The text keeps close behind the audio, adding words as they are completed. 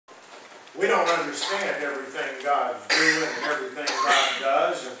We don't understand everything God's doing and everything God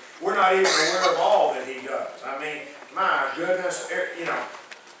does. And we're not even aware of all that He does. I mean, my goodness, you know,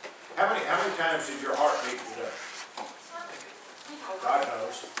 how many times did your heart beat today? God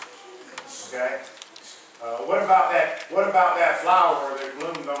knows. Okay? What about that flower that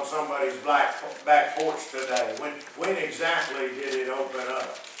bloomed on somebody's back porch today? When exactly did it open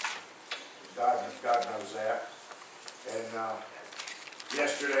up? God knows that. And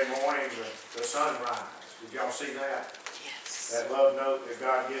yesterday morning, the sunrise. Did y'all see that? Yes. That love note that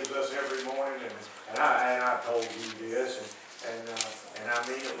God gives us every morning. And I told you this, and I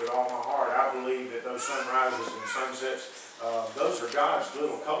mean it with all my heart. I believe that those sunrises and sunsets, those are God's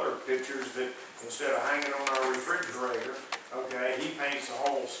little color pictures that instead of hanging on our refrigerator, okay, He paints the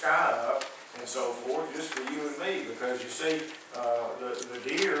whole sky up and so forth just for you and me. Because you see, the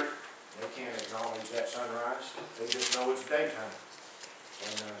deer, they can't acknowledge that sunrise. They just know it's daytime.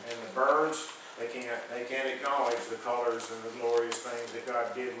 And the birds, they can't acknowledge the colors and the glorious things that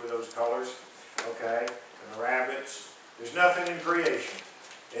God did with those colors. Okay? And the rabbits. There's nothing in creation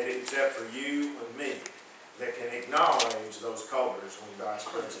except for you and me that can acknowledge those colors when God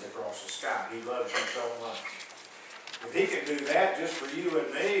spreads it across the sky. He loves you so much. If He can do that just for you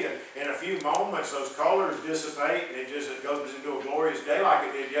and me, and in a few moments those colors dissipate and it goes into a glorious day like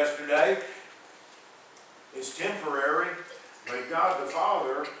it did yesterday, it's temporary, but God the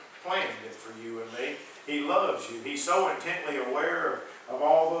Father planned it for you and me. He loves you. He's so intently aware of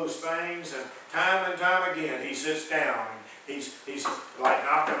all those things, and time again He sits down and He's like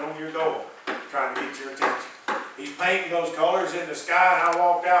knocking on your door, trying to get your attention. He's painting those colors in the sky, and I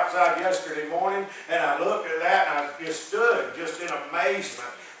walked outside yesterday morning and I looked at that and I just stood just in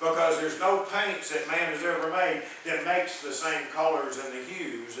amazement, because there's no paints that man has ever made that makes the same colors and the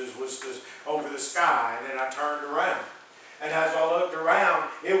hues as was this over the sky. And then I turned around, and as I looked around,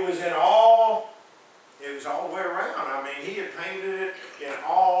 it was all the way around. I mean, He had painted it in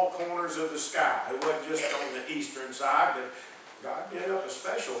all corners of the sky. It wasn't just on the eastern side, but God did up a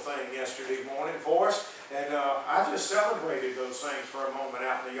special thing yesterday morning for us. And I just celebrated those things for a moment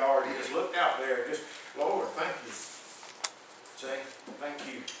out in the yard and just looked out there and just, Lord, thank you. Say, thank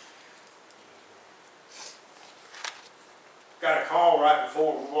you. Got a call right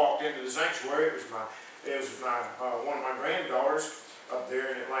before we walked into the sanctuary. It was one of my granddaughters up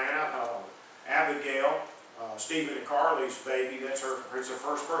there in Atlanta, Abigail, Stephen and Carly's baby. It's her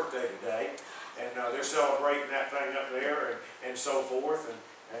first birthday today, and they're celebrating that thing up there and so forth.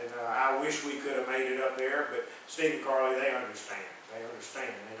 And I wish we could have made it up there, but Steve and Carly, they understand. They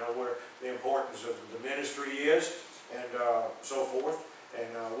understand. They know where the importance of the ministry is, and so forth. And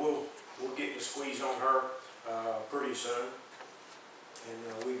we'll get to squeeze on her pretty soon.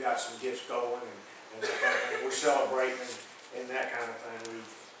 And we've got some gifts going, and that kind of thing. We're celebrating and that kind of thing.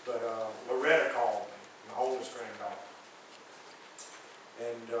 But Loretta called me, my oldest granddaughter,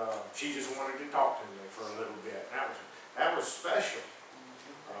 and she just wanted to talk to me for a little bit. That was special.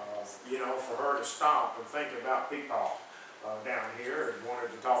 You know, for her to stop and think about people down here, and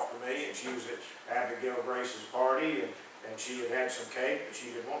wanted to talk to me. And she was at Abigail Grace's party, and she had some cake, but she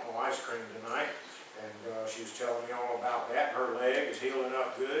didn't want no ice cream tonight. And she was telling me all about that. Her leg is healing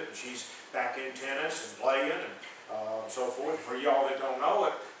up good, and she's back in tennis and playing and so forth. For y'all that don't know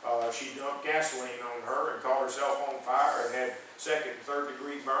it, she dumped gasoline on her and caught herself on fire and had second and third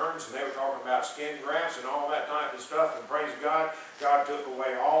degree burns, and they were talking about skin grafts and all that type of stuff. And praise God, God took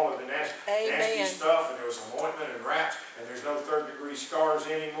away all of the nasty stuff, and there was some ointment and wraps, and there's no third degree scars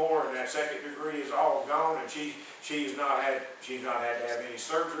anymore, and that second degree is all gone, and she's not had to have any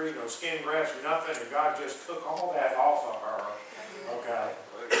surgery, no skin grafts, nothing, and God just took all that off of her. Okay.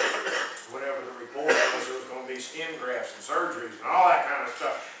 Whatever the report was, there was going to be skin grafts and surgeries and all that kind of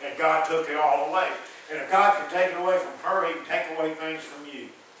stuff, and God took it all away. And if God can take it away from her, He can take away things from you.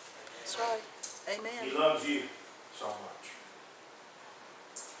 That's right. Amen. He loves you so much.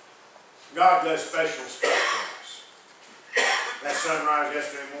 God does special stuff for us. That sunrise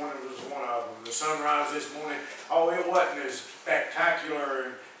yesterday morning was one of them. The sunrise this morning, it wasn't as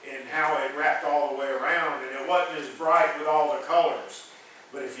spectacular in how it wrapped all the way around, and it wasn't as bright with all the colors.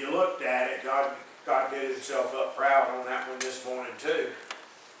 But if you looked at it, God did Himself up proud on that one this morning too.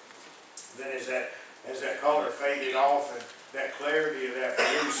 Then as that color faded off and that clarity of that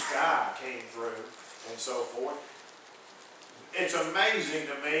blue sky came through and so forth, it's amazing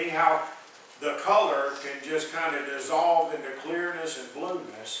to me how the color can just kind of dissolve into clearness and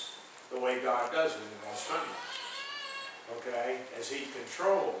blueness the way God does it in those sunrises. Okay? As He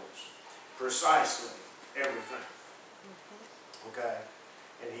controls precisely everything. Okay?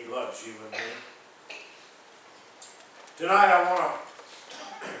 And He loves you and me. Tonight I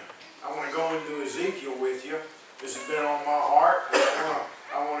want to Ezekiel with you. This has been on my heart.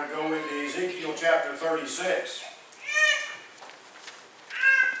 I want to go into Ezekiel chapter 36.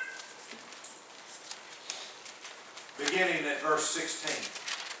 Beginning at verse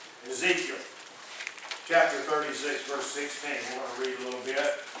 16. Ezekiel chapter 36, verse 16. We're going to read a little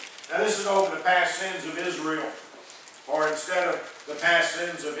bit. Now this is over the past sins of Israel. Or instead of the past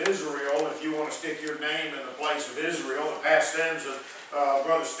sins of Israel, if you want to stick your name in the place of Israel, the past sins of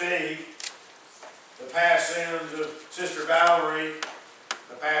Brother Steve, the past sins of Sister Valerie,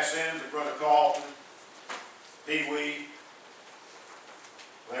 the past sins of Brother Carlton, Pee Wee,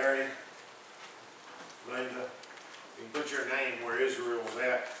 Larry, Linda. You can put your name where Israel's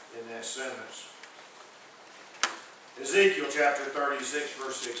at in that sentence. Ezekiel chapter 36,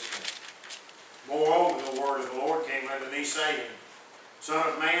 verse 16. Moreover, the word of the Lord came unto me, saying, Son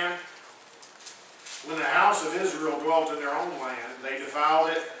of man, when the house of Israel dwelt in their own land, they defiled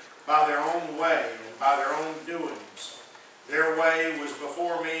it by their own way and by their own doings. Their way was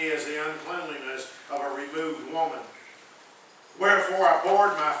before me as the uncleanliness of a removed woman. Wherefore I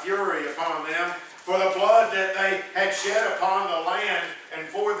poured my fury upon them for the blood that they had shed upon the land, and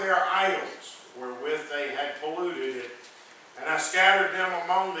for their idols, wherewith they had polluted it. And I scattered them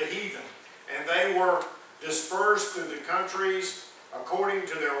among the heathen, and they were dispersed through the countries. According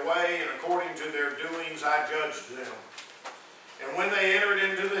to their way and according to their doings I judged them. And when they entered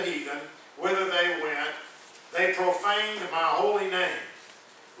into the heathen, whither they went, they profaned my holy name.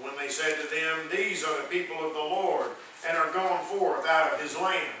 When they said to them, These are the people of the Lord, and are gone forth out of his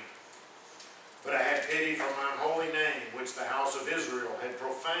land. But I had pity for mine holy name, which the house of Israel had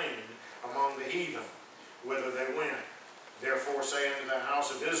profaned among the heathen, whither they went. Therefore say unto the house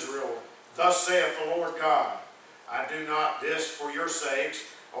of Israel, Thus saith the Lord God, I do not this for your sakes,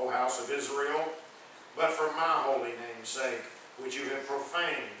 O house of Israel, but for my holy name's sake, which you have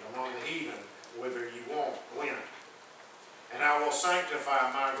profaned among the heathen, whither ye went. And I will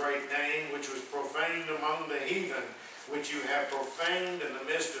sanctify my great name, which was profaned among the heathen, which you have profaned in the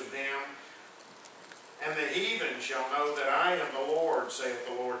midst of them. And the heathen shall know that I am the Lord, saith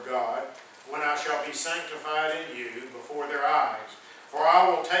the Lord God, when I shall be sanctified in you before their eyes. For I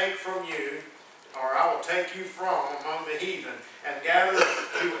will take from you, or I will take you from among the heathen, and gather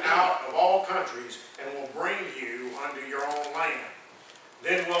you out of all countries, and will bring you unto your own land.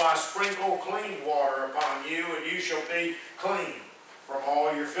 Then will I sprinkle clean water upon you, and you shall be clean from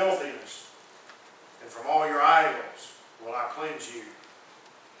all your filthiness, and from all your idols will I cleanse you.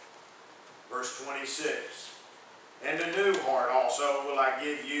 Verse 26. And a new heart also will I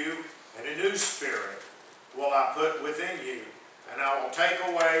give you, and a new spirit will I put within you. And I will take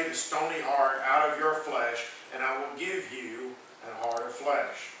away the stony heart out of your flesh, and I will give you an heart of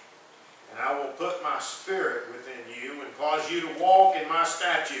flesh. And I will put my spirit within you, and cause you to walk in my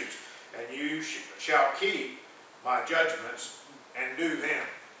statutes, and you shall keep my judgments, and do them.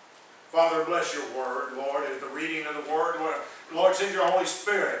 Father, bless your word, Lord, as the reading of the word. Lord, send your Holy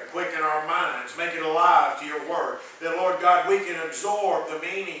Spirit, quicken our minds, make it alive to your word. That, Lord God, we can absorb the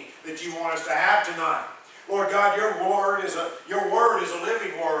meaning that you want us to have tonight. Lord God, your word is a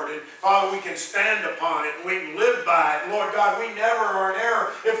living word, and Father, we can stand upon it and we can live by it. Lord God, we never are in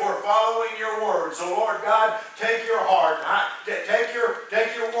error if we're following your word. So Lord God, take your heart, take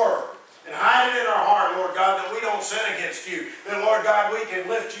your word, and hide it in our heart, Lord God, that we don't sin against you. That, Lord God, we can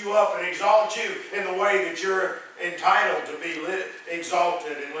lift you up and exalt you in the way that you're entitled to be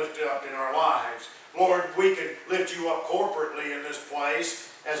exalted and lifted up in our lives. Lord, we can lift you up corporately in this place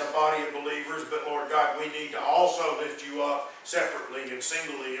as a body of believers, but Lord God, we need to also lift you up separately and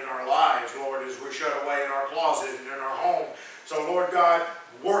singly in our lives, Lord, as we're shut away in our closet and in our home. So Lord God,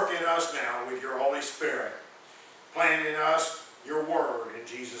 work in us now with your Holy Spirit. Plant in us your word. In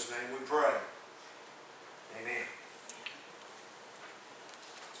Jesus' name we pray. Amen.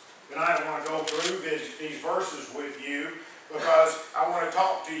 Tonight I want to go through these verses with you because I want to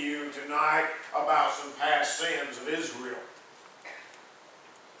talk to you tonight about some past sins of Israel.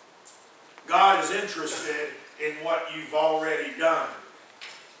 God is interested in what you've already done.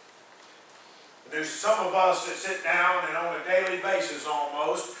 There's some of us that sit down and on a daily basis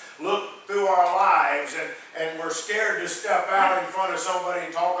almost look through our lives and we're scared to step out in front of somebody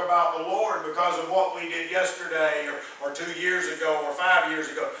and talk about the Lord because of what we did yesterday or 2 years ago or 5 years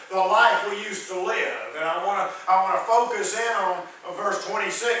ago. The life we used to live. And I want to focus in on verse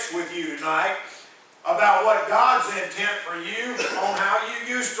 26 with you tonight about what God's intent for you on how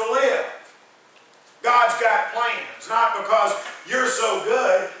you used to live. God's got plans, not because you're so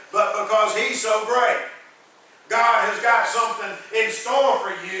good, but because He's so great. God has got something in store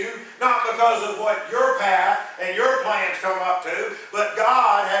for you, not because of what your path and your plans come up to, but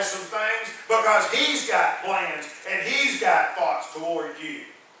God has some things because He's got plans and He's got thoughts toward you.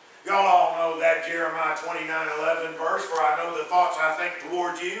 Y'all all know that Jeremiah 29:11 verse, for I know the thoughts I think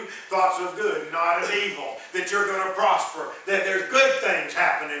toward you, thoughts of good, not of evil, that you're going to prosper, that there's good things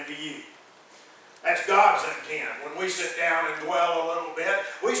happening to you. That's God's intent. When we sit down and dwell a little bit,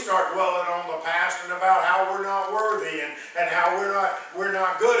 we start dwelling on the past and about how we're not worthy and how we're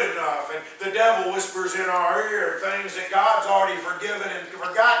not good enough. And the devil whispers in our ear things that God's already forgiven and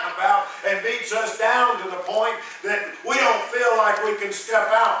forgotten about and beats us down to the point that we don't feel like we can step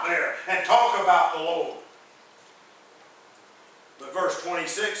out there and talk about the Lord. But verse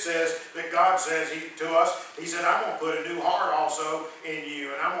 26 says that God says to us, He said, I'm going to put a new heart also in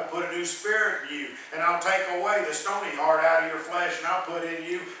you, and I'm going to put a new spirit in you, and I'll take away the stony heart out of your flesh, and I'll put in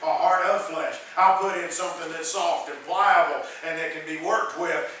you a heart of flesh. I'll put in something that's soft and pliable, and that can be worked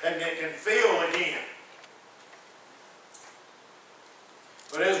with, and that can feel again.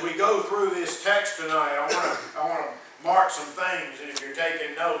 But as we go through this text tonight, I want to mark some things, and if you're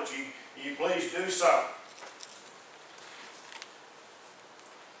taking notes, you please do so.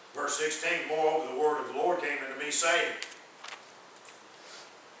 Verse 16, moreover, the word of the Lord came unto me, saying,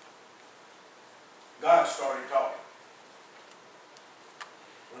 God started talking.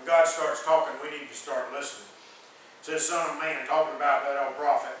 When God starts talking, we need to start listening. It says, Son of man, talking about that old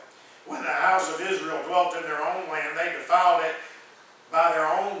prophet. When the house of Israel dwelt in their own land, they defiled it by their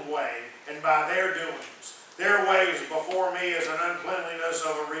own way and by their doings. Their ways before me is an uncleanliness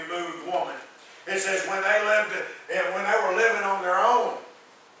of a removed woman. It says when they were living on their own,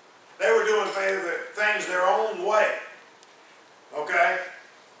 they were doing things their own way. Okay?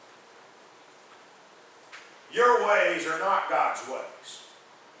 Your ways are not God's ways.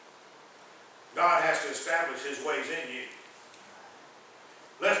 God has to establish His ways in you.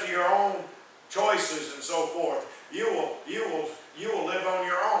 Left to your own choices and so forth, you will live on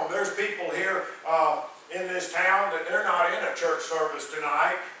your own. There's people here in this town that they're not in a church service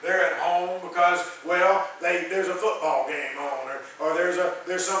tonight. They're at home because, well, there's a football game on, or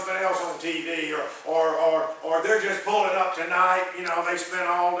there's something else on TV, or they're just pulling up tonight. You know, they spent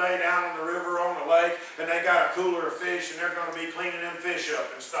all day down on the river, on the lake, and they got a cooler of fish, and they're going to be cleaning them fish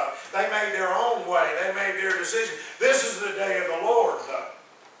up and stuff. They made their own way. They made their decision. This is the day of the Lord, though.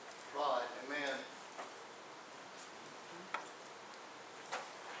 Right, amen.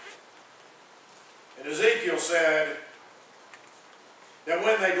 And Ezekiel said that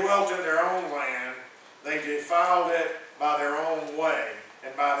when they dwelt in their own land, they defiled it by their own way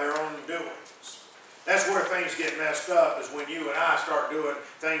and by their own doings. That's where things get messed up, is when you and I start doing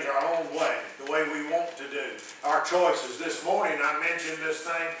things our own way, the way we want to do. Our choices. This morning I mentioned this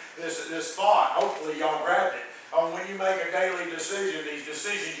thing, this thought. Hopefully y'all grabbed it. When you make a daily decision, these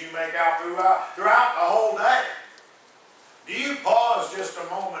decisions you make out throughout the whole day. Do you pause just a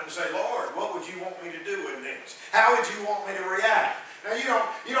moment and say, Lord, what would you want me to do in this? How would you want me to react? Now, you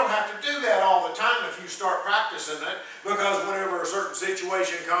don't have to do that all the time if you start practicing it, because whenever a certain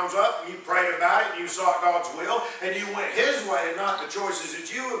situation comes up, you prayed about it, you sought God's will, and you went His way and not the choices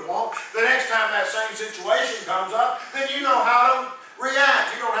that you would want, the next time that same situation comes up, then you know how to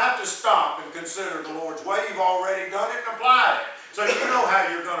react. You don't have to stop and consider the Lord's way. You've already done it and applied it. So you know how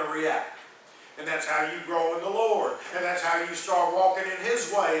you're going to react. And that's how you grow in the Lord. And that's how you start walking in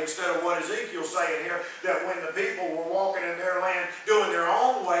His way, instead of what Ezekiel's saying here, that when the people were walking in their land doing their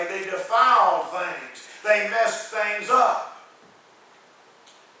own way, they defiled things. They messed things up.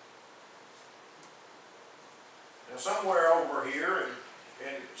 Now somewhere over here,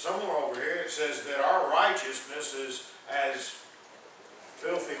 it says that our righteousness is as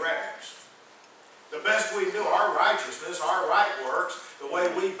filthy rags. The best we do, our righteousness, our right works, the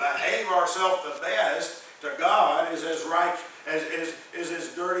way we behave ourselves the best to God is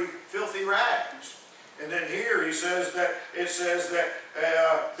as dirty, filthy rags. And then here it says that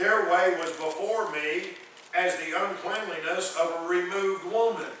their way was before me as the uncleanliness of a removed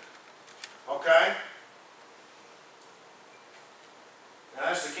woman. Okay? Now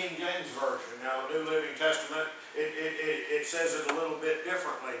that's the King James Version. Now the New Living Testament, it says it a little bit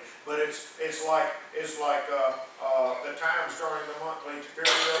differently, but it's like the times during the monthly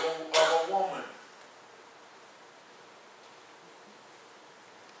period of a woman.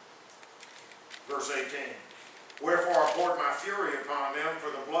 Verse 18. Wherefore I poured my fury upon them for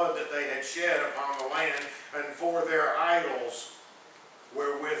the blood that they had shed upon the land, and for their idols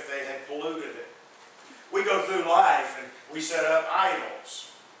wherewith they had polluted it. We go through life and we set up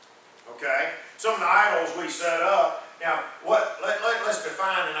idols. Okay? Some of the idols we set up. Now, let's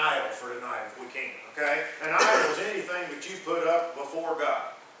define an idol for tonight if we can. Okay? An idol is anything that you put up before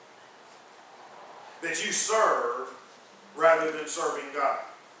God, that you serve rather than serving God.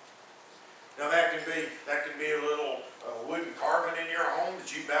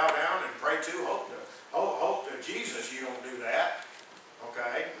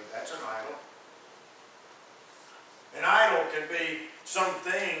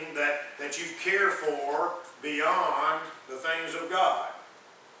 something that you care for beyond the things of God.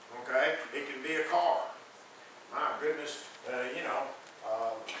 Okay? It can be a car. My goodness,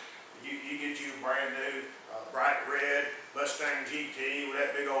 you get you a brand new, bright red Mustang GT with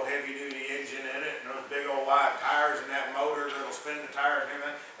that big old heavy duty engine in it and those big old wide tires and that motor that'll spin the tires and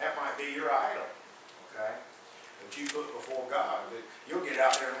everything. That might be your idol. Okay? That you put before God. That you'll get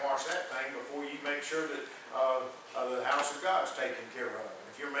out there and watch that thing before you make sure that the house of God's taken care of. And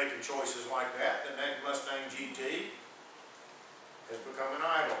if you're making choices like that, then that Mustang GT has become an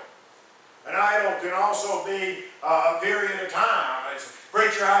idol. An idol can also be a period of time. It's,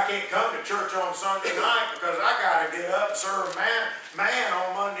 preacher, I can't come to church on Sunday night because I got to get up and serve man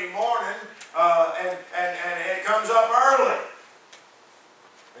on Monday morning, and it comes up early.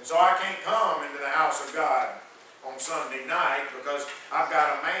 And so I can't come into the house of God on Sunday night because I've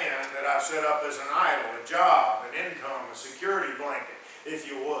got a man that I've set up as an idol, a job, an income, a security blanket, if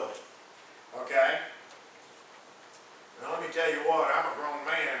you would. Okay? Now let me tell you what, I'm a grown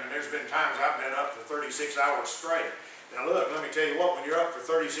man and there's been times I've been up for 36 hours straight. Now look, let me tell you what, when you're up for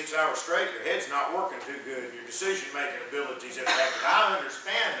 36 hours straight, your head's not working too good. Your decision-making abilities affected. I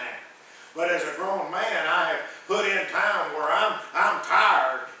understand that. But as a grown man, I have put in time where I'm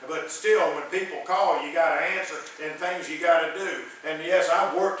tired, but still when people call, you got to answer and things you got to do. And yes,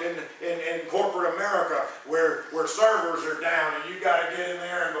 I've worked in corporate America where servers are down and you got to get in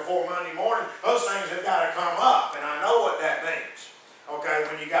there and before Monday morning, those things have got to come up. And I know what that means. Okay,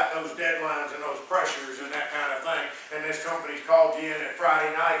 when you got those deadlines and those pressures and that kind of thing, and this company's called you in at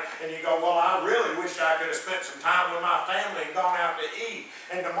Friday night, and you go, well, I really wish I could have spent some time with my family and gone out to eat,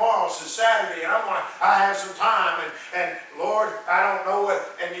 and tomorrow's is Saturday, and I have some time, and Lord, I don't know what,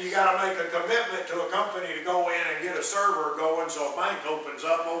 and you got to make a commitment to a company to go in and get a server going so a bank opens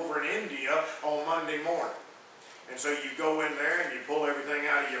up over in India on Monday morning. And so you go in there and you pull everything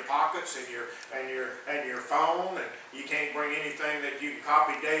out of your pockets and your phone, and you can't bring anything that you can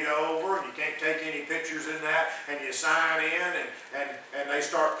copy data over, and you can't take any pictures in that, and you sign in and they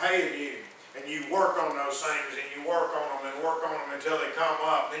start paying you. And you work on those things and you work on them and work on them until they come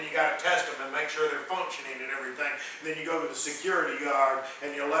up. Then you got to test them and make sure they're functioning and everything. And then you go to the security guard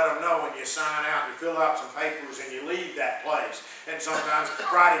and you let them know when you sign out, you fill out some papers and you leave that place. And sometimes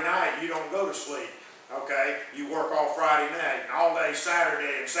Friday night you don't go to sleep. Okay, you work all Friday night and all day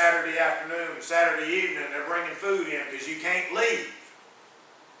Saturday and Saturday afternoon and Saturday evening. They're bringing food in because you can't leave.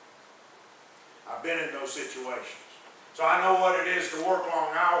 I've been in those situations. So I know what it is to work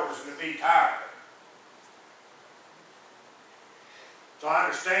long hours and to be tired. So I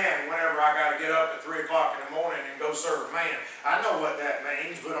understand whenever I got to get up at 3 o'clock in the morning and go serve man. I know what that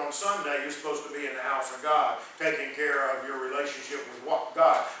means, but on Sunday you're supposed to be in the house of God, taking care of your relationship with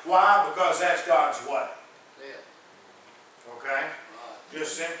God. Why? Because that's God's way. Okay?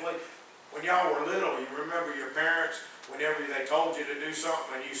 Just simply, when y'all were little, you remember your parents, whenever they told you to do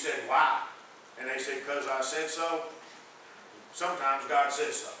something and you said, why? And they said, because I said so. Sometimes God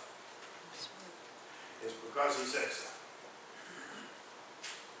says so. It's because He said so.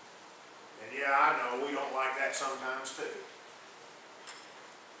 And yeah, I know we don't like that sometimes too.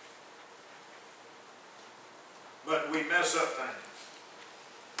 But we mess up things.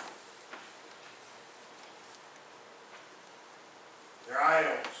 They're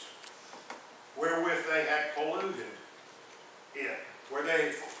idols wherewith they had polluted it. Where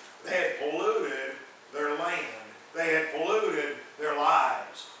they had polluted their land. They had polluted their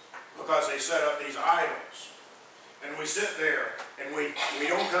lives because they set up these idols. And we sit there and we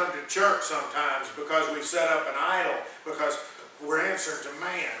don't come to church sometimes because we've set up an idol, because we're answering to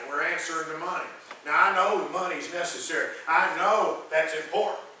man, we're answering to money. Now I know money's necessary. I know that's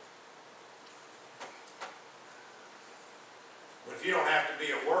important. But if you don't have to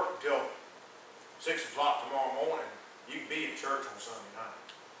be at work until 6 o'clock tomorrow morning, you can be in church on Sunday night.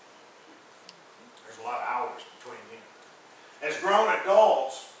 There's a lot of hours between them. As grown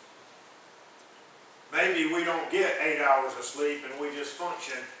adults, maybe we don't get 8 hours of sleep and we just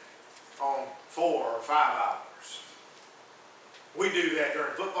function on 4 or 5 hours. We do that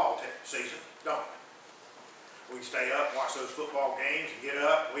during football season, don't we? We stay up, watch those football games, get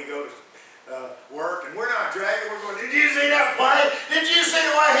up, we go to work, and we're not dragging, we're going, did you see that play? Did you see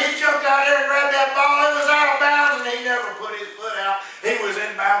the way he jumped out there and grabbed that ball? It was out of bounds and he never put his foot out. He was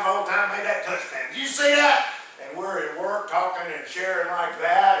in bounds the whole time, made that touchdown. Did you see that? And we're at work talking and sharing like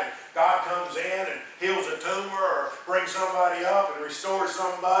that, and God comes in and heals a tumor or brings somebody up and restores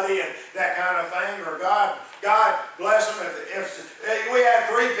somebody and that kind of thing. Or God bless them. If we had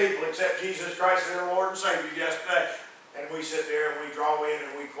 3 people accept Jesus Christ as their Lord and Savior yesterday, and we sit there and we draw in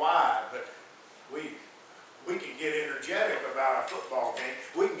and we quiet, but we We can get energetic about a football game.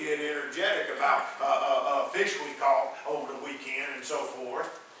 We can get energetic about a fish we caught over the weekend and so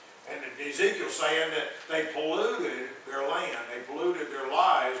forth. And Ezekiel's saying that they polluted their land. They polluted their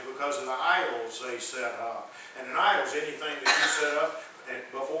lives because of the idols they set up. And an idol is anything that you set up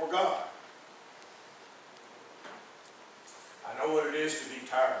before God. I know what it is to be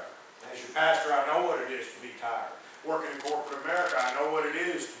tired. As your pastor, I know what it is to be tired. Working in corporate America, I know what it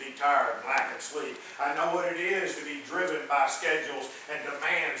is to be tired and lacking sleep. I know what it is to be driven by schedules and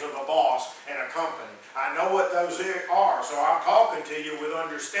demands of a boss and a company. I know what those are, so I'm talking to you with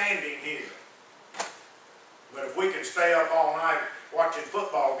understanding here. But if we can stay up all night watching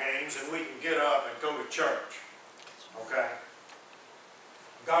football games, and we can get up and go to church, okay?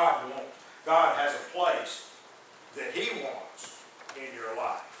 God wants. God has a place that He wants in your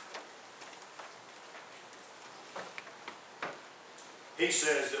life. He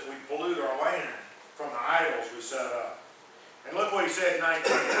says that we pollute our land from the idols we set up. And look what He said in 19.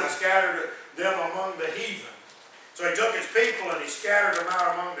 I scattered them among the heathen. So He took His people and He scattered them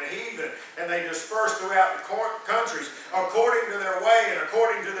out among the heathen, and they dispersed throughout the countries according to their way and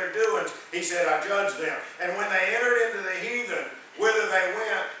according to their doings. He said, I judged them. And when they entered into the heathen, whither they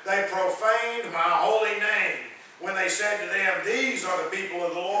went, they profaned my holy name. When they said to them, these are the people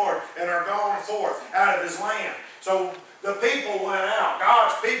of the Lord, and are gone forth out of His land. So the people went out.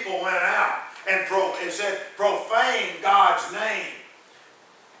 God's people went out. And it said, profane God's name.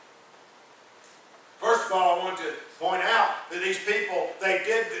 First of all, I want to point out that these people, they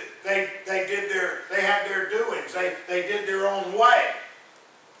had their doings. They did their own way.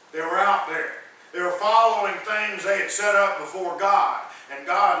 They were out there. They were following things they had set up before God. And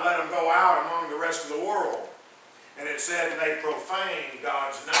God let them go out among the rest of the world. And it said they profaned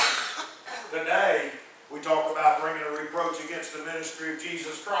God's name. Today, we talk about bringing a reproach against the ministry of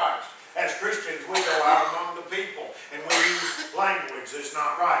Jesus Christ. As Christians, we go out among the people and we use language that's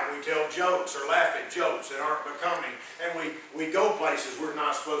not right. We tell jokes or laugh at jokes that aren't becoming. And we go places we're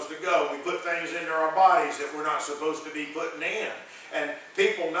not supposed to go. We put things into our bodies that we're not supposed to be putting in. And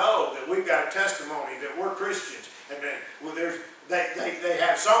people know that we've got a testimony that we're Christians. And that they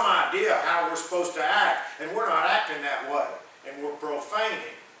have some idea how we're supposed to act. And we're not acting that way. And we're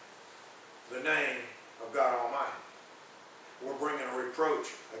profaning the name of God Almighty. We're bringing a reproach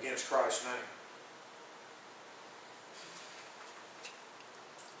against Christ's name.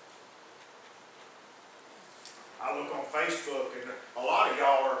 I look on Facebook, and a lot of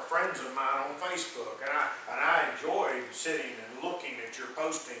y'all are friends of mine on Facebook, and I enjoy sitting and looking at your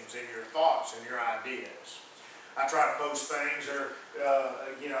postings and your thoughts and your ideas. I try to post things that are,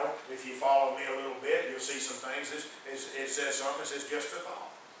 you know, if you follow me a little bit, you'll see some things. It says something that says just a thought.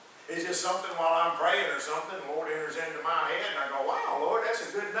 It's just something while I'm praying or something, the Lord enters into my head, and I go, wow, Lord, that's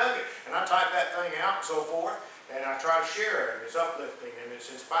a good nugget. And I type that thing out and so forth, and I try to share it. It's uplifting and it's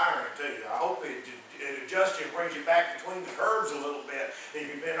inspiring to you. I hope it adjusts you and brings you back between the curves a little bit.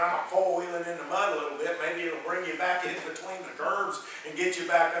 If you've been out four-wheeling in the mud a little bit, maybe it'll bring you back in between the curves and get you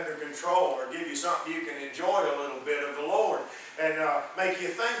back under control, or give you something you can enjoy a little bit of the Lord, and make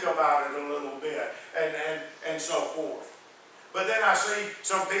you think about it a little bit, and so forth. But then I see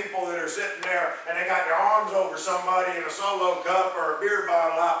some people that are sitting there and they got their arms over somebody in a Solo cup or a beer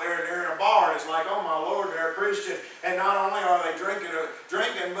bottle out there, and they're in a bar, and it's like, oh my Lord, they're a Christian. And not only are they drinking,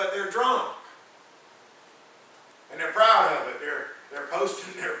 but they're drunk. And they're proud of it. They're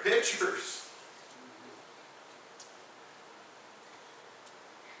posting their pictures.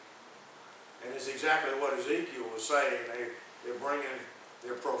 And it's exactly what Ezekiel was saying.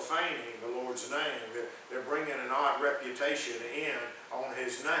 They're profaning the Lord's name. They're bringing an odd reputation in on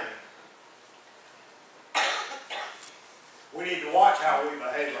His name. We need to watch how we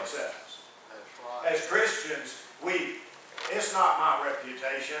behave ourselves. That's right. As Christians, it's not my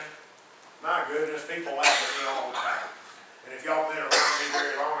reputation. My goodness, people laugh at me all the time. And if y'all been around me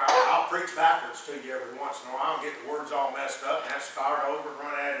very long, I'll preach backwards to you every once in a while. I'll get the words all messed up and have to start over and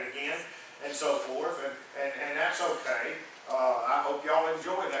run at it again and so forth. And that's okay. I hope y'all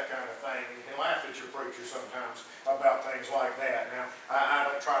enjoy that kind of thing. You can laugh at your preacher sometimes about things like that. Now, I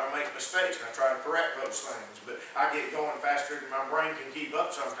don't try to make mistakes, and I try to correct those things, but I get going faster than my brain can keep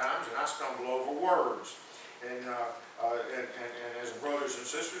up sometimes, and I stumble over words. And as brothers and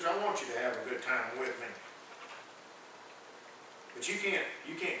sisters, I want you to have a good time with me. But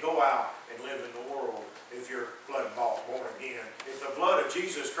you can't go out and live in the world if you're blood bought, born again. If the blood of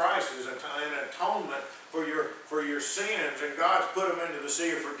Jesus Christ is an atonement for your sins, and God's put them into the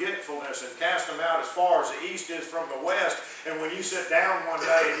sea of forgetfulness and cast them out as far as the east is from the west, and when you sit down one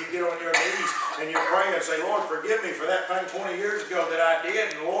day and you get on your knees and you pray and say, Lord, forgive me for that thing 20 years ago that I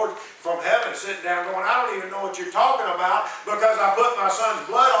did, and the Lord from heaven sitting down going, I don't even know what you're talking about because I put my son's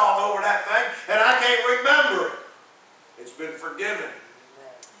blood all over that thing and I can't remember it. It's been forgiven.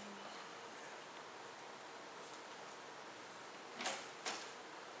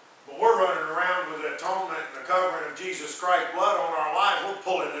 We're running around with the atonement and the covering of Jesus Christ's blood on our life. We're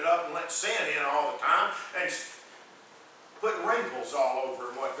pulling it up and letting sin in all the time and putting wrinkles all over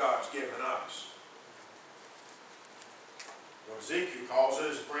what God's given us. What Ezekiel calls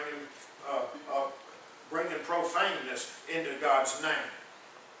it is bringing profaneness into God's name.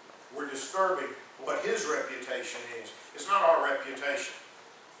 We're disturbing what His reputation is. It's not our reputation.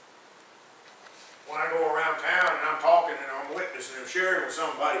 When I go around town and I'm talking and I'm witnessing and sharing with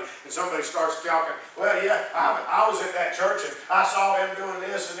somebody, and somebody starts talking, well, yeah, I was at that church and I saw them doing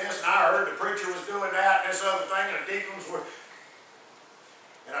this and this, and I heard the preacher was doing that and this other thing, and the deacons were.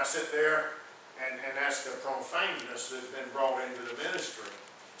 And I sit there, and that's the profaneness that's been brought into the ministry.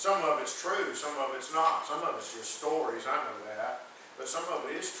 Some of it's true, some of it's not. Some of it's just stories, I know that. But some of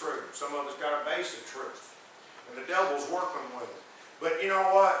it is true. Some of it's got a base of truth. And the devil's working with it. But you know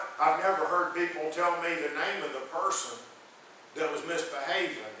what? I've never heard people tell me the name of the person that was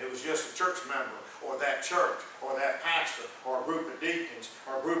misbehaving. It was just a church member, or that church, or that pastor, or a group of deacons,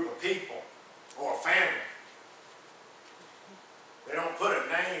 or a group of people, or a family. They don't put a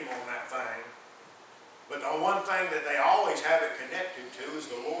name on that thing. But the one thing that they always have it connected to is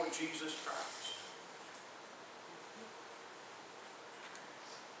the Lord Jesus Christ.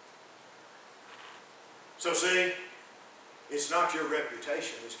 So see, it's not your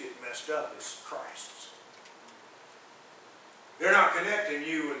reputation that's getting messed up, it's Christ's. They're not connecting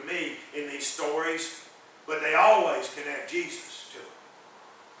you and me in these stories, but they always connect Jesus to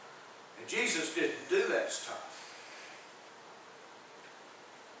it. And Jesus didn't do that stuff.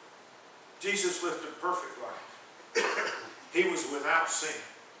 Jesus lived a perfect life. He was without sin.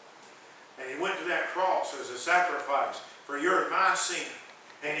 And He went to that cross as a sacrifice for your and my sin.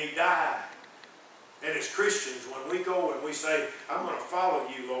 And He died. And as Christians, when we go and we say, I'm going to follow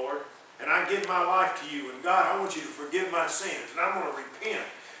you, Lord, and I give my life to you, and God, I want you to forgive my sins, and I'm going to repent.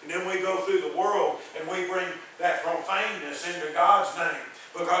 And then we go through the world and we bring that profaneness into God's name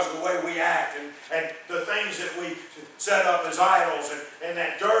because of the way we act and the things that we set up as idols and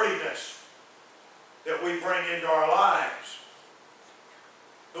that dirtiness that we bring into our lives.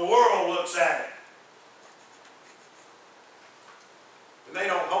 The world looks at it. And they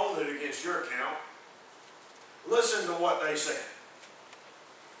don't hold it against your account. Listen to what they said.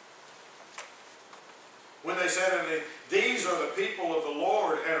 When they said unto me, these are the people of the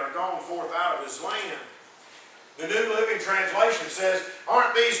Lord and are gone forth out of His land. The New Living Translation says,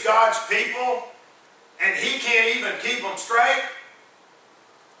 aren't these God's people? And He can't even keep them straight?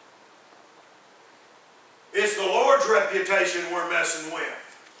 It's the Lord's reputation we're messing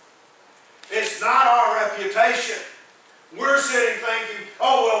with. It's not our reputation. We're sitting thinking,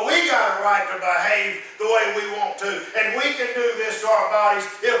 oh, well, we got a right to behave the way we want to, and we can do this to our bodies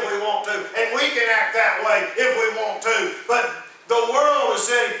if we want to, and we can act that way if we want to. But the world is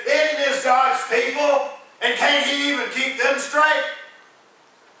saying, isn't this God's people? And can't He even keep them straight?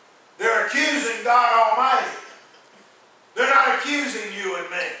 They're accusing God Almighty. They're not accusing you and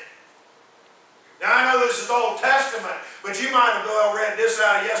me. Now, I know this is Old Testament, but you might have well read this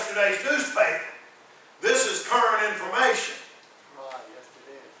out of yesterday's newspaper. This is current information. Right, yes it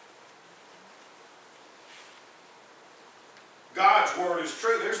is. God's Word is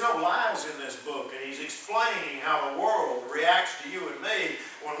true. There's no lies in this book, and He's explaining how the world reacts to you and me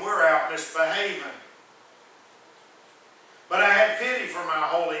when we're out misbehaving. But I had pity for my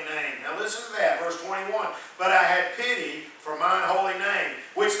holy name. Now listen to that, verse 21. But I had pity for mine holy name,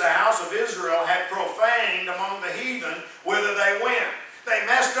 which the house of Israel had profaned among the heathen whither they went. They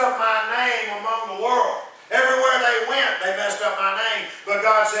messed up my name among the world. Everywhere they went, they messed up my name. But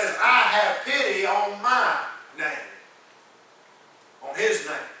God says, I have pity on my name. On His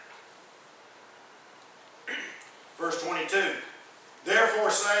name. Verse 22. Therefore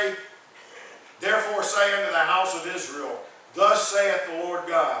say unto the house of Israel, thus saith the Lord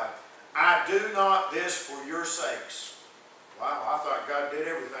God, I do not this for your sakes. Wow, I thought God did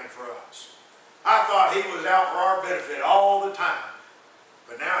everything for us. I thought He was out for our benefit all the time.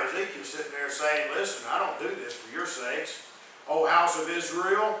 But now Ezekiel's sitting there saying, listen, I don't do this for your sakes. O house of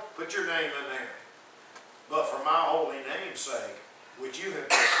Israel, put your name in there. But for my holy name's sake, which you have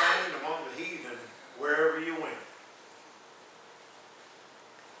profaned among the heathen wherever you went.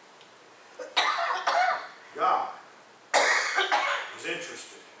 God is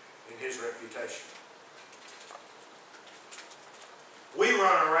interested in his reputation. We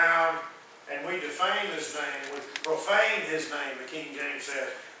run around and we defame his name, we profane his name, the King James says.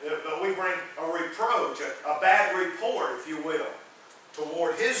 But we bring a reproach, a bad report, if you will,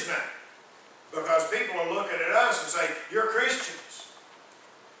 toward his name. Because people are looking at us and say, you're Christians.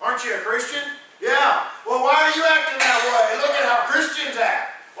 Aren't you a Christian? Yeah. Well, why are you acting that way? Look at how Christians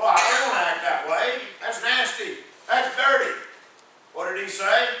act. Well, I don't act that way. That's nasty. That's dirty. What did he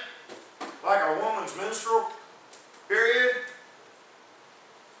say? Like a woman's menstrual period?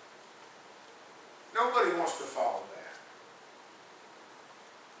 Nobody wants to follow that.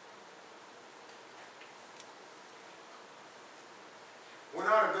 We're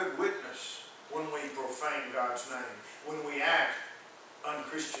not a good witness when we profane God's name, when we act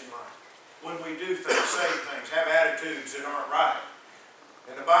unchristian-like, when we do things, say things, have attitudes that aren't right.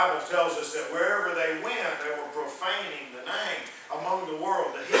 And the Bible tells us that wherever they went, they were profaning the name among the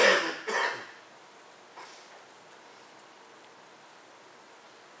world, the heathen.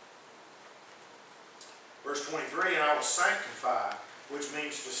 Verse 23, and I will sanctify, which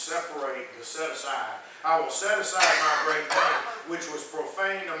means to separate, to set aside. I will set aside my great name, which was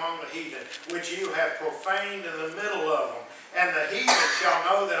profaned among the heathen, which you have profaned in the middle of them. And the heathen shall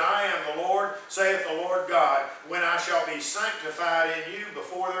know that I am the Lord, saith the Lord God, when I shall be sanctified in you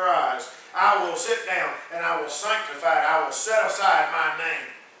before their eyes. I will sit down and I will sanctify it. I will set aside my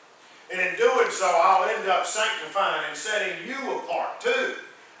name. And in doing so, I'll end up sanctifying and setting you apart too.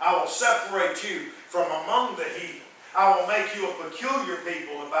 I will separate you from among the heathen. I will make you a peculiar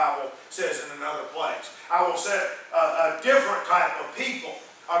people, the Bible says in another place. I will set a different type of people,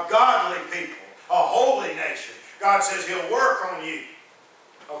 a godly people, a holy nation. God says he'll work on you.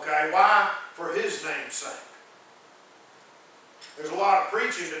 Okay, why? For his name's sake. There's a lot of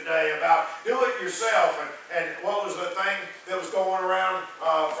preaching today about do it yourself. And what was the thing that was going around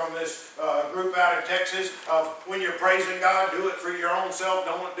from this group out in Texas of when you're praising God, do it for your own self.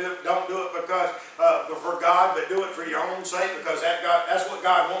 Don't do it because for God, but do it for your own sake, because that's what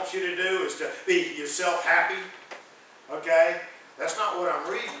God wants you to do, is to be yourself happy. Okay? That's not what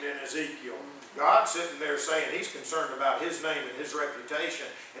I'm reading in Ezekiel. God's sitting there saying he's concerned about his name and his reputation.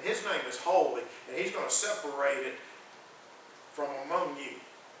 And his name is holy. And he's going to separate it from among you,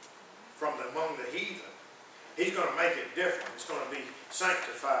 among the heathen. He's going to make it different. It's going to be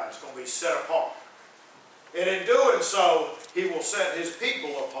sanctified. It's going to be set apart. And in doing so, he will set his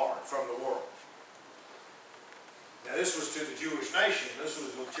people apart from the world. Now this was to the Jewish nation. This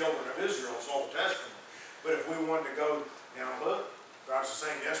was the children of Israel's Old Testament. But if we wanted to go, now look, God's the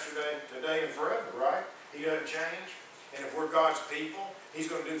same yesterday, today, and forever, right? He doesn't change. And if we're God's people, he's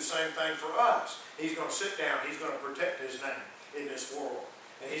going to do the same thing for us. He's going to sit down. He's going to protect his name in this world.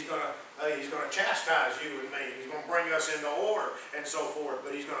 And he's going to chastise you and me. He's going to bring us into order and so forth.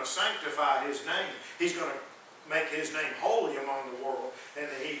 But he's going to sanctify his name. He's going to make his name holy among the world and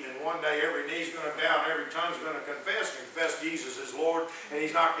the heathen. And one day every knee's going to bow and every tongue's going to confess Jesus as Lord. And he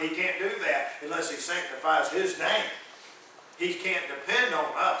can't do that unless he sanctifies his name. He can't depend on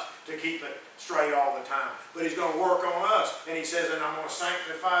us to keep it straight all the time. But he's going to work on us. And he says, and I'm going to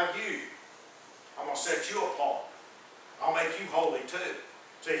sanctify you. I'm going to set you apart. I'll make you holy too.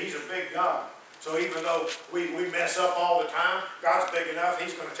 See, he's a big God. So even though we mess up all the time, God's big enough,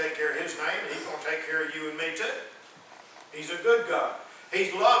 he's going to take care of his name, and he's going to take care of you and me too. He's a good God.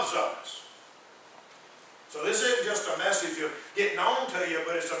 He loves us. So this isn't just a message of getting on to you,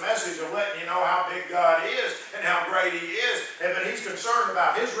 but it's a message of letting you know how big God is and how great he is. But he's concerned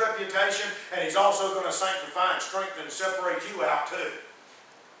about his reputation, and he's also going to sanctify and strengthen and separate you out too.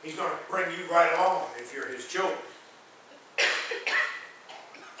 He's going to bring you right along if you're his children.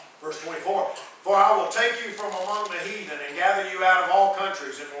 Verse 24, for I will take you from among the heathen and gather you out of all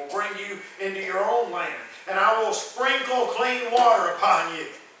countries and will bring you into your own land. And I will sprinkle clean water upon you.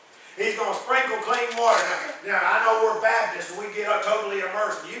 He's going to sprinkle clean water. Now I know we're Baptists and we get totally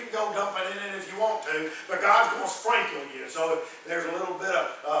immersed. You can go dumping in it if you want to, but God's going to sprinkle you. So there's a little bit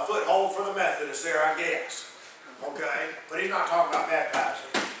of foothold for the Methodists there, I guess. Okay? But he's not talking about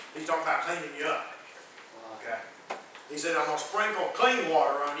baptizing. He's talking about cleaning you up. Okay? He said, I'm going to sprinkle clean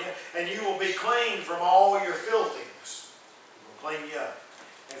water on you, and you will be clean from all your filthiness. He's going to clean you up.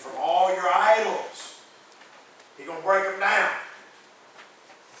 And from all your idols. He's going to break them down.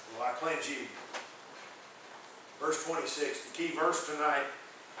 Will I cleanse you? Verse 26, the key verse tonight.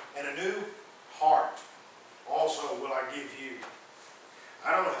 And a new heart also will I give you.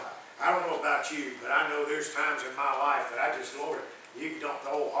 I don't know about you, but I know there's times in my life that I just, Lord, You can dump the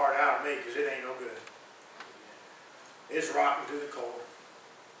whole heart out of me because it ain't no good. It's rotten to the core.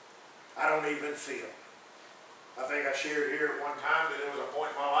 I don't even feel. I think I shared here at one time that there was a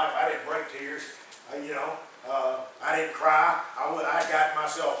point in my life I didn't break tears. I didn't cry. I got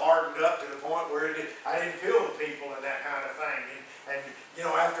myself hardened up to the point where I didn't feel the people and that kind of thing. And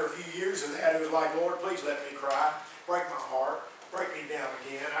after a few years of that, it was like, Lord, please let me cry. Break my heart. Break me down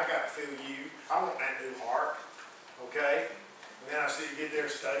again. I got to feel you. I want that new heart. Okay? And then I see you get there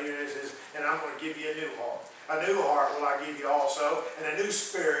studying this, and I'm going to give you a new heart. A new heart will I give you also, and a new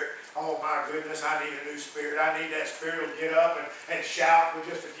spirit. Oh my goodness, I need a new spirit. I need that spirit to get up and shout with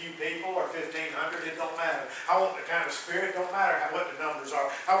just a few people or 1,500. It don't matter. I want the kind of spirit, don't matter what the numbers are.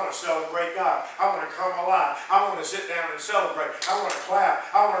 I want to celebrate God. I want to come alive. I want to sit down and celebrate. I want to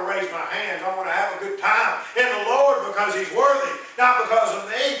clap. I want to raise my hands. I want to have a good time in the Lord because He's worthy. Not because of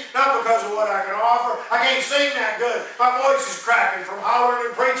me, not because of what I can offer. I can't sing that good. My voice is cracking from hollering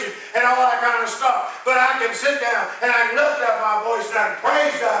and preaching and all that kind of stuff. But I can sit down and I can lift up my voice and I can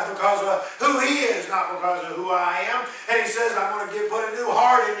praise God because of who He is, not because of who I am. And He says, I'm going to put a new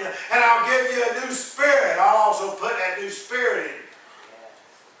heart in you, and I'll give you a new spirit. I'll also put that new spirit in you.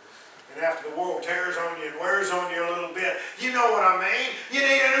 And after the world tears on you and wears on you a little bit, you know what I mean? You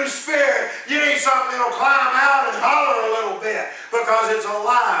need a new spirit. You need something that'll climb out and holler a little bit because it's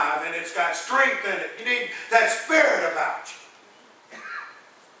alive and it's got strength in it. You need that spirit about you.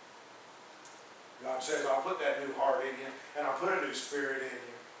 God says, I'll put that new heart in you, and I'll put a new spirit in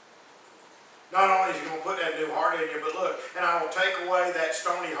you. Not only is He going to put that new heart in you, but look, and I will take away that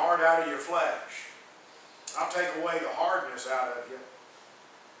stony heart out of your flesh. I'll take away the hardness out of you.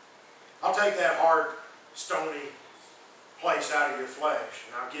 I'll take that hard, stony place out of your flesh,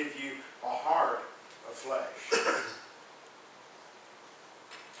 and I'll give you a heart of flesh.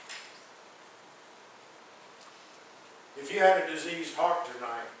 If you had a diseased heart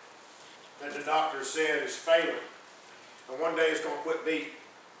tonight that the doctor said is failing, and one day it's going to quit beating,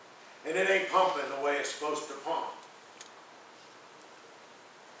 and it ain't pumping the way it's supposed to pump,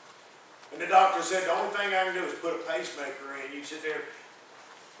 and the doctor said the only thing I can do is put a pacemaker in, you sit there,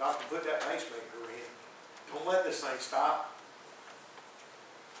 doctor, put that pacemaker in. Don't let this thing stop.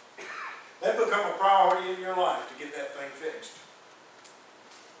 That become a priority in your life to get that thing fixed.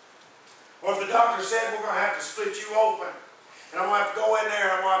 Or if the doctor said we're going to have to split you open, and I'm going to have to go in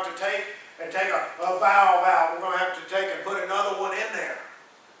there and I'm going to have to take a valve out. We're going to have to take and put another one in there.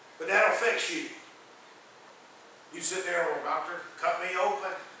 But that'll fix you. You sit there, well, doctor, cut me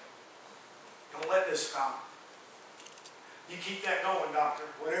open. Don't let this stop. You keep that going, doctor,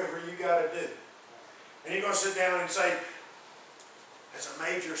 whatever you got to do. And you're going to sit down and say, that's a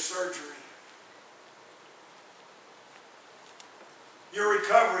major surgery. Your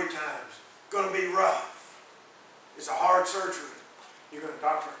recovery time's going to be rough. It's a hard surgery. You're going to,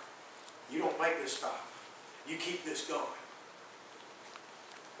 doctor, you don't make this stop. You keep this going.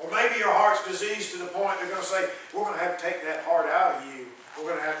 Or maybe your heart's diseased to the point they're going to say, we're going to have to take that heart out of you. We're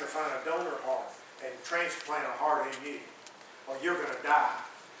going to have to find a donor heart and transplant a heart in you. Or you're going to die.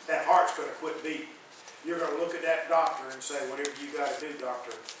 That heart's going to quit beating. You're going to look at that doctor and say, whatever you got to do,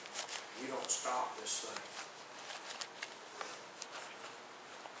 doctor, you don't stop this thing.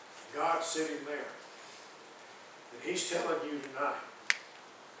 God's sitting there. And He's telling you tonight,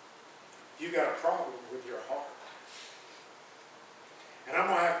 you got a problem with your heart. And I'm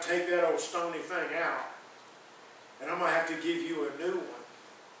going to have to take that old stony thing out. And I'm going to have to give you a new one.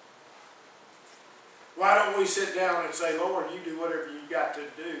 Why don't we sit down and say, Lord, you do whatever you got to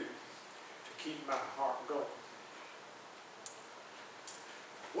do to keep my heart going.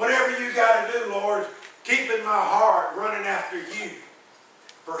 Whatever you got to do, Lord, keeping my heart running after you,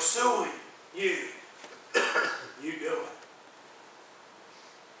 pursuing you, you do it.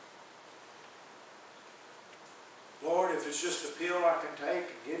 Lord, if it's just a pill I can take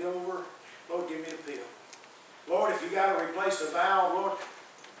and get over, Lord, give me the pill. Lord, if you got to replace the valve, Lord,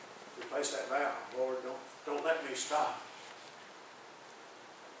 replace that valve. Lord, don't let me stop.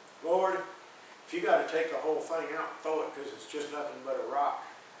 Lord, if you got to take the whole thing out and throw it because it's just nothing but a rock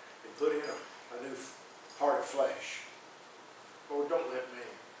and put in a new heart of flesh. Lord, don't let me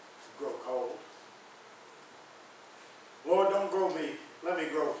grow cold. Lord, let me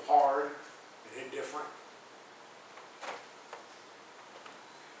grow hard and indifferent.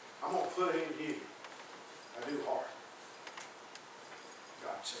 I'm going to put in you a new heart,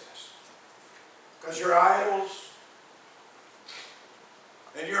 God says. Because your idols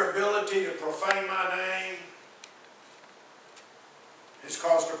and your ability to profane my name has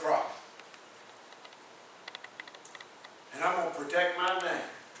caused a problem. And I'm going to protect my name.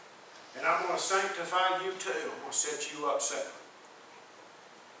 And I'm going to sanctify you too. I'm going to set you up separate.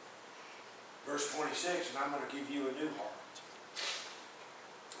 Verse 26, and I'm going to give you a new heart.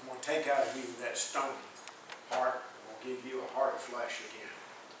 I'm going to take out of you that stony heart. I'm going to give you a heart of flesh again.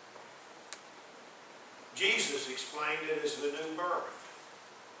 Jesus explained it as the new birth.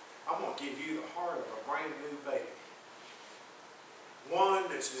 I'm going to give you the heart of a brand new baby. One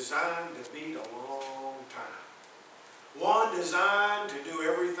that's designed to beat a long time. One designed to do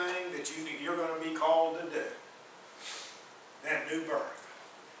everything that you're going to be called to do. That new birth.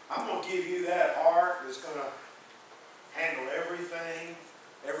 I'm going to give you that heart that's going to handle everything,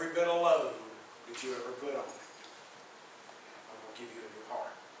 every bit of load that you ever put on it. I'm going to give you a new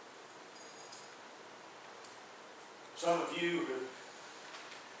heart. Some of you have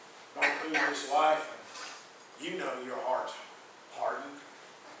gone through this life and you know your heart's hardened.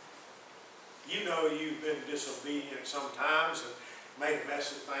 You know you've been disobedient sometimes and made a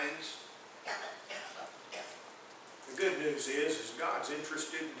mess of things. The good news is God's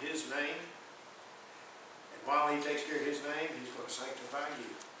interested in His name. And while He takes care of His name, He's going to sanctify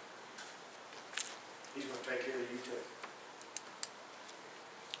you. He's going to take care of you too.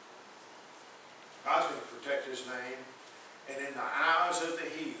 God's going to protect His name. And in the eyes of the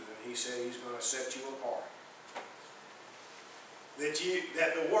heathen, He said He's going to set you apart.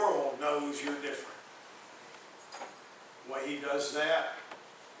 That the world knows you're different. The way He does that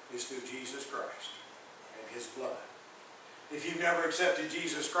is through Jesus Christ and His blood. If you've never accepted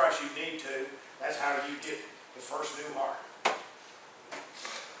Jesus Christ, you need to. That's how you get the first new heart.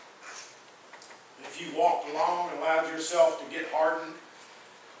 If you walked along and allowed yourself to get hardened,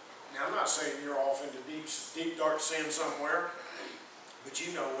 now I'm not saying you're off into deep dark sin somewhere, but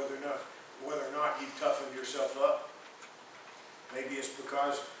you know whether or not you've toughened yourself up. Maybe it's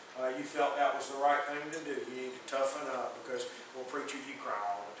because you felt that was the right thing to do. You need to toughen up because, well, preacher, you cry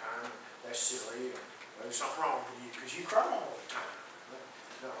all the time. That's silly. There's something wrong with you because you cry all the time.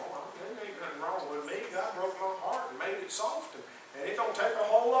 No, there ain't nothing wrong with me. God broke my heart and made it soft. And it don't take a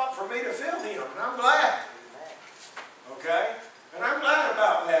whole lot for me to feel Him. And I'm glad. Okay? And I'm glad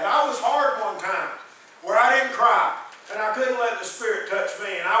about that. I was hard one time where I didn't cry. And I couldn't let the Spirit touch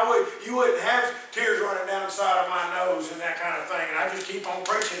me. And you wouldn't have tears running down the side of my nose and that kind of thing. And I just keep on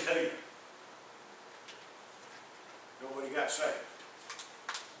preaching to you. Nobody got saved.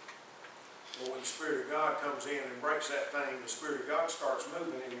 But when the Spirit of God comes in and breaks that thing, the Spirit of God starts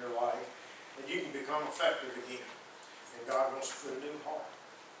moving in your life. And you can become effective again. And God wants to put a new heart.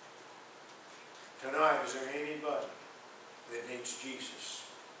 Tonight, is there anybody that needs Jesus?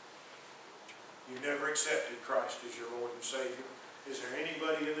 You've never accepted Christ as your Lord and Savior. Is there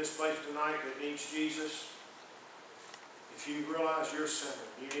anybody in this place tonight that needs Jesus? If you realize you're a sinner,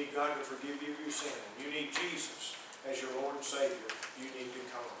 you need God to forgive you of your sin, you need Jesus as your Lord and Savior, you need to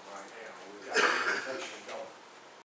come right now. We've got an invitation going.